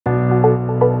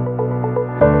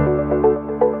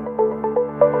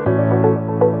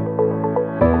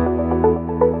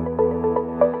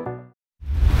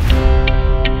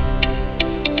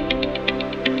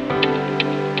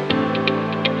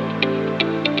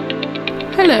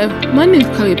Hello, my name is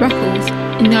Beckles,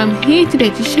 and I'm here today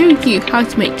to show you how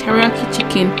to make teriyaki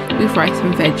chicken with rice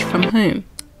and veg from home.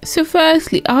 So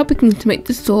firstly, I'll begin to make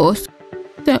the sauce.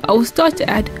 So I will start to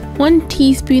add 1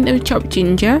 teaspoon of chopped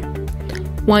ginger,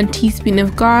 1 teaspoon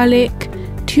of garlic,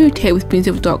 2 tablespoons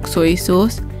of dark soy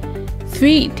sauce,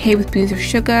 3 tablespoons of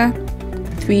sugar,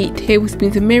 3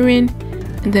 tablespoons of mirin,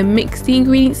 and then mix the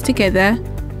ingredients together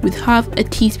with half a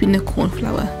teaspoon of corn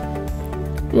flour.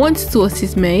 Once the sauce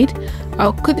is made,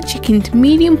 I'll cut the chicken into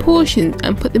medium portions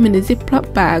and put them in a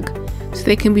Ziploc bag so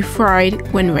they can be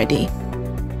fried when ready.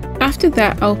 After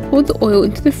that, I'll pour the oil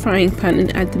into the frying pan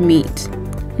and add the meat,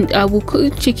 and I will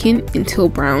cook the chicken until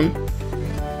brown.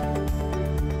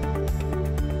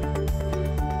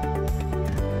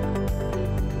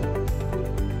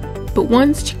 But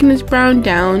once chicken is browned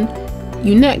down,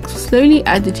 you next slowly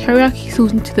add the teriyaki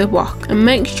sauce into the wok and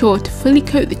make sure to fully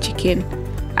coat the chicken.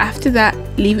 After that,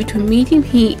 leave it to a medium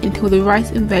heat until the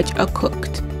rice and veg are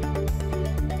cooked.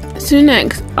 So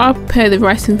next, I'll prepare the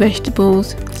rice and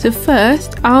vegetables. So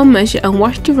first, I'll measure and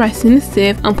wash the rice in a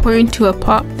sieve and pour into a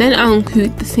pot. Then I'll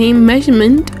include the same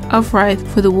measurement of rice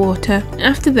for the water.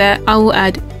 After that, I will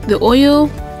add the oil,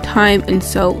 thyme and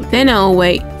salt. Then I'll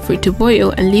wait for it to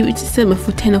boil and leave it to simmer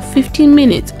for 10 or 15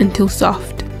 minutes until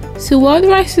soft. So while the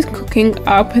rice is cooking,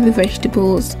 I'll prepare the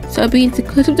vegetables. So I'll begin to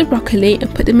cut up the broccoli and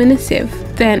put them in a sieve.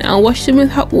 Then I'll wash them with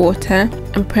hot water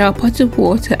and prepare a pot of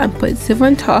water and put the sieve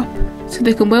on top so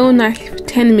they can boil nicely for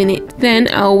 10 minutes. Then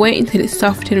I'll wait until it's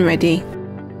soft and ready.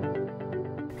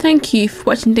 Thank you for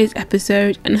watching today's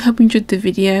episode, and I hope you enjoyed the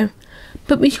video.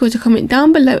 But be sure to comment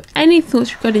down below any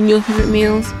thoughts regarding your favourite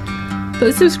meals.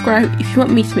 But subscribe if you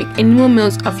want me to make any more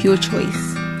meals of your choice.